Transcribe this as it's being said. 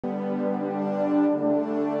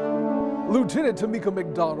Lieutenant Tomeka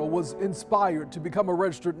McDonald was inspired to become a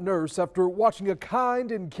registered nurse after watching a kind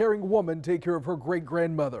and caring woman take care of her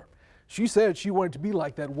great-grandmother. She said she wanted to be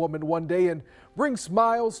like that woman one day and bring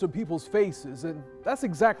smiles to people's faces, and that's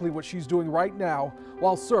exactly what she's doing right now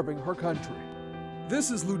while serving her country. This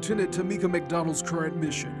is Lieutenant Tomeka McDonald's current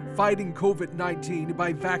mission, fighting COVID-19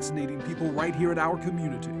 by vaccinating people right here in our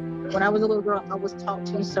community. When I was a little girl, I was taught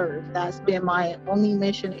to serve. That's been my only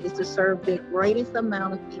mission, is to serve the greatest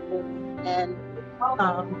amount of people and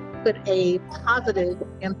put a positive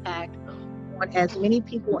impact on as many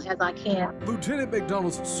people as I can. Lieutenant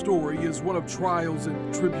McDonald's story is one of trials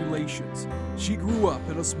and tribulations. She grew up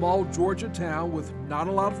in a small Georgia town with not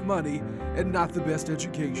a lot of money and not the best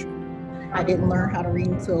education. I didn't learn how to read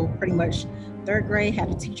until pretty much third grade.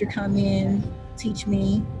 Had a teacher come in, teach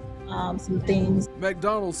me some things.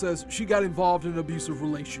 McDonald says she got involved in an abusive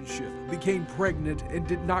relationship, became pregnant, and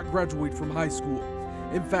did not graduate from high school.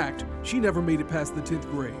 In fact, she never made it past the 10th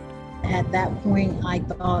grade. At that point, I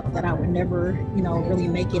thought that I would never, really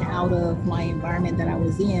make it out of my environment that I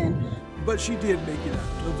was in. But she did make it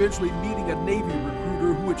out, eventually meeting a Navy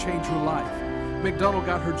recruiter who would change her life. McDonald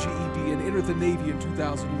got her GED and entered the Navy in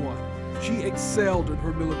 2001. She excelled in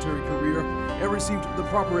her military career and received the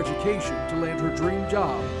proper education to land her dream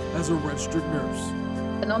job as a registered nurse.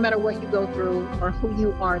 No matter what you go through or who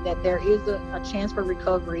you are, that there is a chance for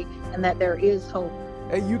recovery and that there is hope.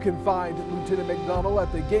 And you can find Lieutenant McDonald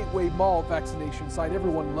at the Gateway Mall vaccination site.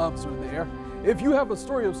 Everyone loves her there. If you have a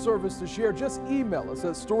story of service to share, just email us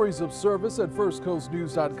at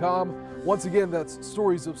storiesofservice@firstcoastnews.com. Once again, that's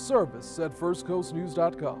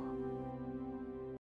storiesofservice@firstcoastnews.com.